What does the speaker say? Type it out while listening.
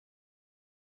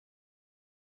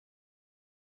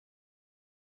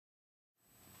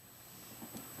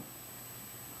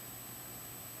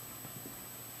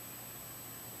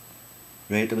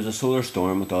Right, there was a solar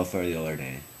storm went off there the other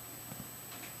day.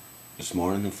 This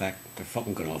morning, in fact, they're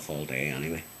fucking going off all day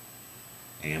anyway.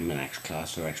 The next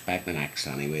class, they're expecting X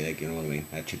anyway, like, you know what I mean?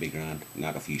 That should be grand.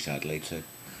 Knock a few satellites out.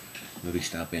 Maybe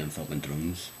stop being fucking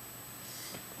drones.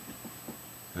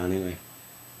 Anyway.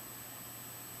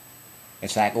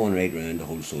 It's like going right round the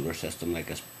whole solar system, like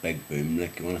this big boom,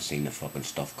 like you want to see the fucking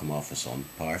stuff come off the sun.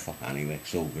 Powerful, anyway.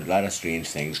 So there's a lot of strange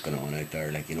things going on out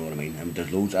there, like, you know what I mean? I mean,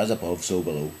 there's loads, as above, so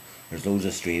below. There's loads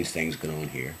of strange things going on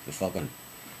here.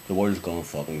 The world's going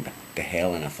fucking to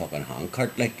hell in a fucking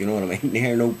handcart, like, you know what I mean?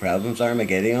 Here, no problems,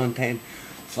 Armagideon time.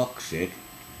 Fuck's sake.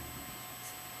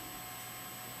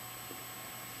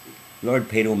 Lord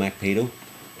Pedo MacPedo.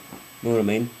 Know what I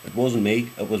mean? It wasn't me,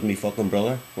 it was me fucking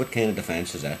brother. What kind of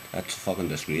defence is that? That's a fucking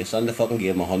disgrace. And they fucking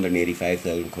gave him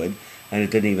 185,000 quid and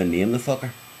it didn't even name the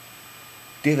fucker.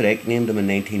 David Icke named him in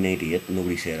 1998 and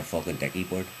nobody said a fucking dicky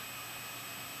word.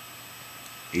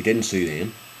 He didn't sue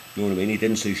them. Know what I mean? He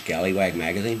didn't sue Scallywag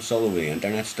magazine. It's all over the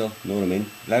internet still. Know what I mean?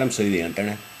 Let him sue the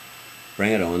internet.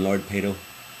 Bring it on, Lord Pedo.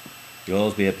 You'll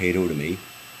always be a pedo to me.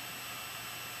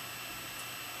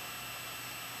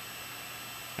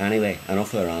 Anyway,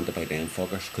 enough of the rant about them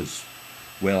fuckers, because,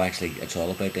 well, actually, it's all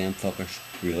about them fuckers,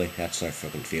 really. That's their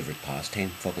fucking favourite pastime,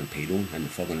 fucking pedoing and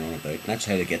fucking run about. And that's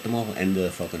how they get them all into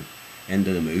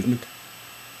the movement.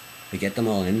 They get them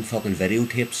all in fucking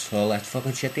videotapes, all that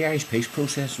fucking shit. The Irish peace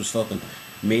process was fucking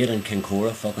made in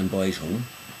Kincora fucking boys' home.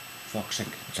 Fuck's sake,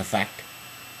 it's a fact.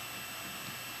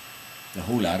 The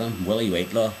whole lot of them, Willie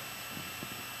Whitelaw,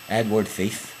 Edward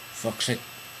Thief, fuck's sake.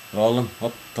 All of them,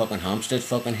 up fucking Hampstead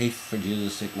fucking Heath, for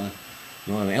Jesus' sake, man.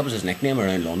 You know what I mean? That was his nickname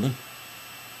around London.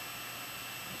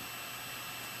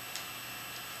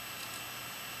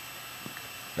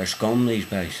 They're scum, these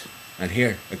guys. And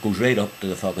here, it goes right up to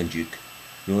the fucking Duke.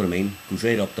 You know what I mean? Goes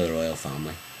right up to the royal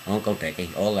family. Uncle Dickie,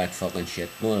 all that fucking shit.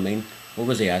 You know what I mean? What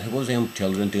was he at? What was them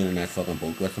children doing in that fucking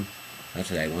boat with him? That's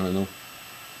what I want to know.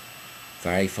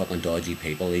 Very fucking dodgy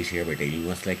people these here we're dealing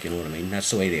with, like, you know what I mean?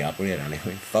 That's the way they operate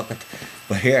anyway, fuck it.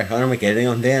 But here,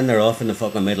 Armageddon, then they're off in the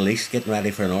fucking Middle East getting ready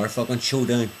for another fucking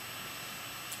showdown.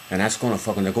 And that's gonna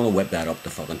fucking, they're gonna whip that up to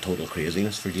fucking total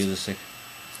craziness, for Jesus' sake.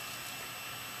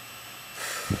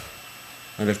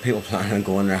 And there's people planning on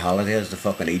going their holidays to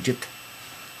fucking Egypt.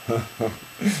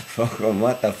 Fucking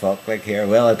what the fuck, like here?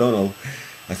 Well, I don't know.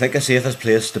 I think the safest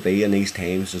place to be in these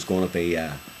times is gonna be,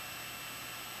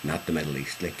 not the Middle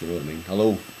East, like, you know what I mean?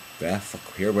 Although, yeah,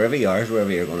 fuck, here, wherever you are is wherever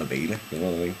you're going to be, like, you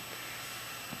know what I mean?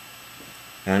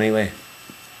 Anyway,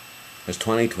 it's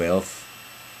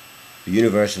 2012, the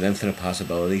universe of infinite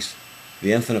possibilities,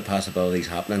 the infinite possibilities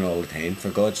happening all the time,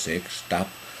 for God's sake, stop,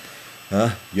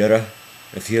 Yura,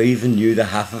 if you even knew the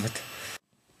half of it.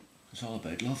 It's all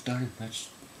about love, darling, that's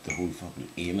the whole fucking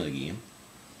aim of the game.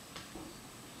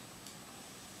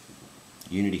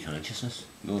 Unity consciousness,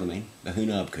 you know what I mean? The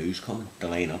Hunab coup's coming to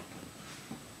line up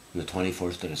on the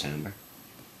 21st of December.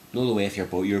 Know the way if you're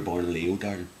born in Leo,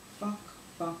 darling. Fuck.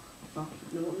 No,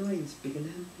 I'm not even speaking to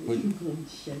him. He's going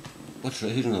shit.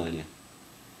 Who's annoying you?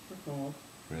 Fuck off.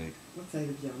 Right. What side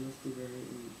of pajamas do you wear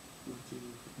in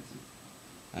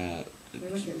for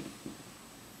Christmas?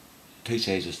 Two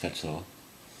sizes fits all.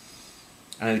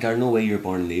 And there's no way you're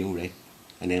born in Leo, right?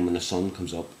 And then when the sun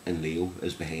comes up and Leo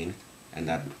is behind it, and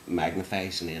that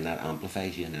magnifies and then that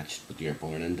amplifies you, and that's what you're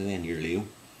born into then, you're Leo,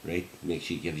 right? Makes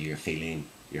you, gives you your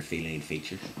feline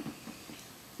features.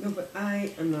 No, but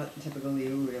I am not the typical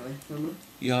Leo, really, am I?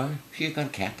 You are? You've got a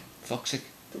cat, fuck's sake.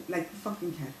 Don't like the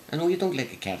fucking cat. I know you don't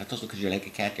like a cat, it doesn't because you like a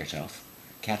cat yourself.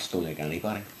 Cats don't like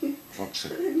anybody. Fuck's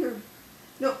sake.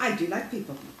 No, I do like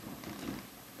people.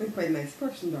 I'm quite a nice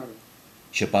person, darling.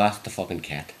 She bathed the fucking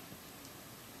cat.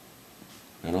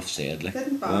 Enough said, like.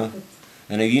 Didn't bath it.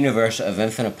 In a universe of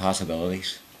infinite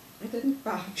possibilities. I didn't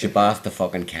bath. She bathed the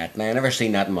fucking cat. Now I never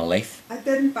seen that in my life. I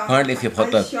didn't bath. Apparently, if you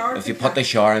put the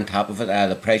shower on top of it,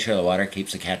 the pressure of the water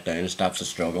keeps the cat down and stops the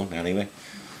struggle. Anyway,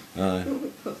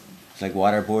 it's like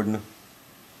waterboarding.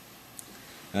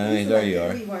 Anyway, there you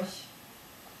are. Wash.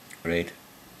 Right.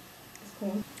 It's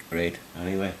cold. Right.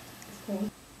 Anyway. It's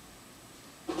cold.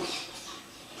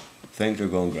 Things are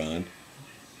going grand.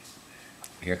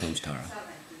 Here comes Tara.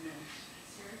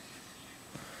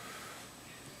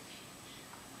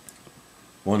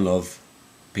 One love.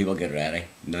 People get ready.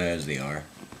 Now as they are.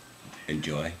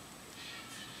 Enjoy.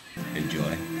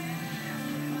 Enjoy.